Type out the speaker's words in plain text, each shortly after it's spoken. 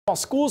While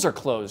schools are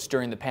closed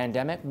during the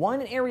pandemic,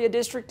 one area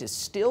district is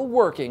still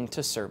working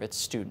to serve its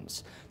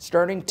students.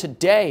 Starting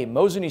today,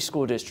 Mosinee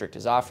School District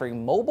is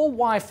offering mobile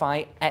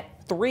Wi-Fi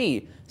at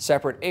 3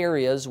 separate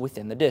areas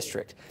within the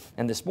district.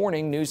 And this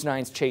morning, News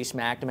 9's Chase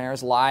McNamara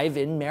is live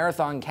in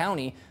Marathon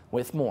County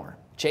with more.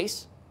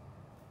 Chase?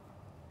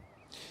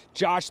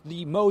 Josh,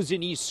 the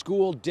Mosinee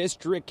School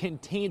District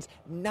contains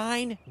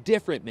 9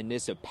 different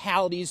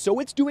municipalities, so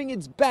it's doing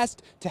its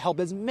best to help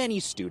as many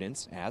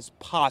students as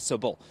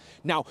possible.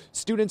 Now,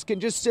 students can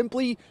just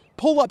simply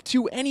pull up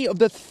to any of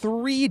the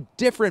 3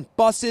 different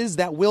buses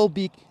that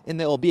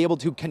they'll be able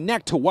to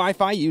connect to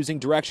Wi-Fi using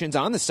directions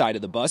on the side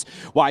of the bus.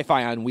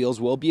 Wi-Fi on wheels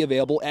will be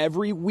available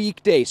every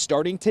weekday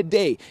starting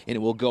today, and it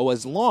will go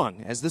as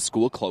long as the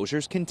school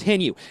closures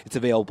continue. It's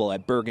available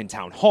at Bergen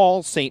Town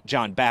Hall, St.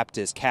 John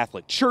Baptist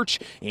Catholic Church,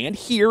 and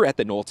here at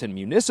the Knowlton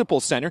Municipal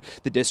Center.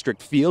 The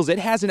district feels it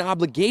has an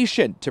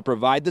obligation to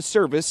provide the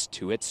service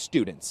to its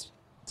students.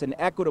 It's an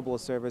equitable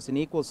service, an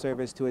equal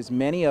service to as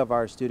many of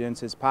our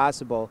students as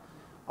possible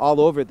all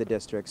over the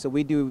district. So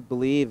we do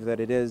believe that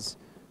it is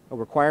a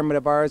requirement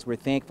of ours. We're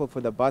thankful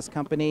for the bus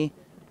company,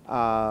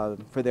 for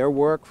their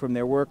work, from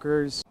their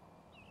workers.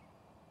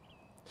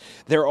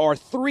 There are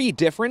 3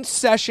 different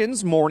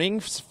sessions,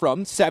 mornings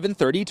from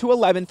 7:30 to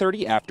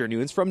 11:30,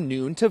 afternoons from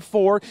noon to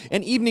 4,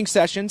 and evening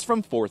sessions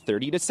from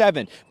 4:30 to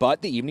 7.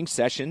 But the evening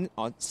sessions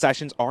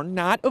are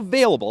not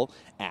available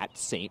at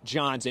St.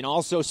 John's. And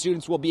also,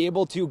 students will be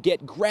able to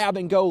get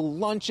grab-and-go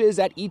lunches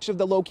at each of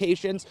the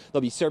locations.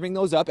 They'll be serving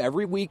those up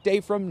every weekday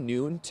from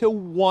noon to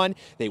 1.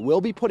 They will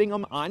be putting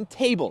them on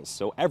tables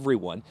so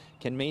everyone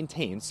can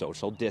maintain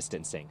social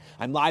distancing.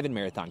 I'm live in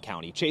Marathon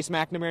County. Chase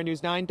McNamara,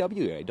 News 9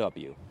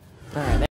 WAW. All right.